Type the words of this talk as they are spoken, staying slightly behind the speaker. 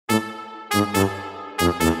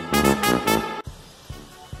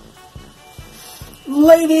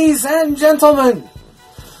Ladies and gentlemen,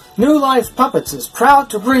 New Life Puppets is proud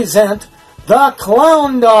to present the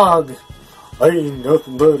Clown Dog. I ain't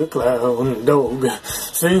nothing but a clown dog,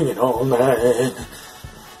 singing all night.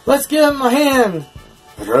 Let's give him a hand.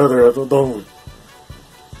 I'd rather have a bone.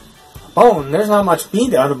 A bone? There's not much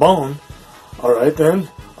meat on a bone. Alright then,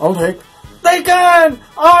 I'll take bacon!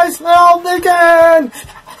 I smell bacon!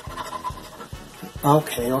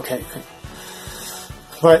 Okay.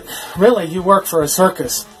 But really, you work for a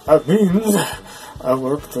circus. That means I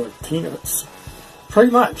work for peanuts.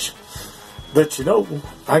 Pretty much. But you know,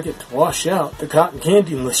 I get to wash out the cotton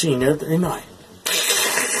candy machine every night.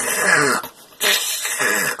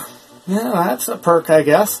 Yeah, that's a perk, I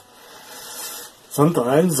guess.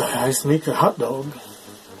 Sometimes I sneak a hot dog.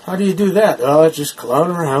 How do you do that? I just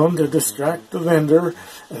clown around to distract the vendor,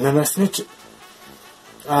 and then I snitch it.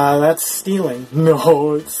 That's stealing.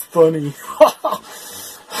 No, it's funny.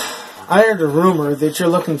 I heard a rumor that you're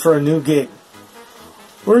looking for a new gig.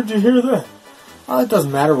 Where'd you hear that? It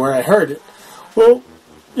doesn't matter where I heard it. Well,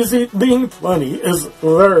 you see, being funny is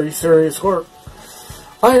very serious work.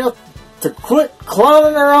 I have to quit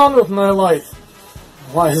clowning around with my life.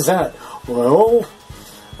 Why is that? Well,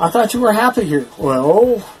 I thought you were happy here.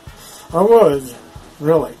 Well, I was,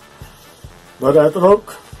 really. But I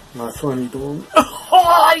broke my funny dog.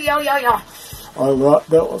 I thought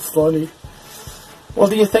that was funny. Well,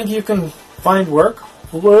 do you think you can find work?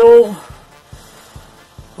 Well,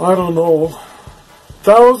 I don't know.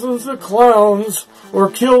 Thousands of clowns were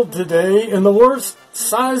killed today in the worst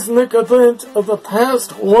seismic event of the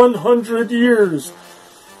past 100 years.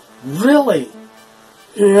 Really?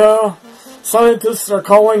 Yeah. Scientists are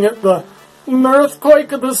calling it the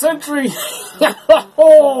earthquake of the century.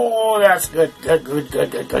 Oh, that's good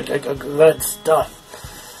stuff.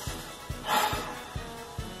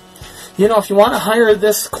 You know, if you want to hire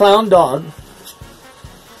this clown dog,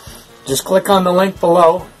 just click on the link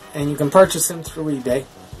below, and you can purchase him through eBay.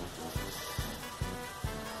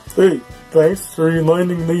 Hey, thanks for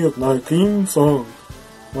reminding me of my theme song.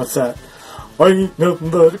 What's that? I ain't nothing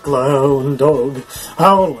but a clown dog,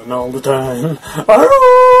 howling all the time.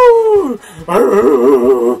 Arroo!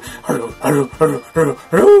 Arroo! Arroo! Arroo! Arroo! Arroo!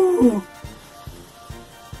 Arroo!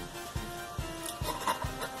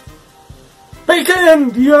 Bacon!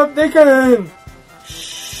 Do you have bacon?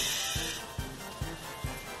 Shh.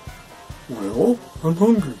 Well, I'm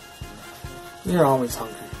hungry. You're always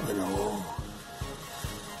hungry. I know.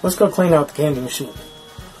 Let's go clean out the candy machine.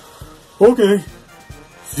 Okay.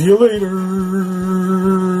 See you later.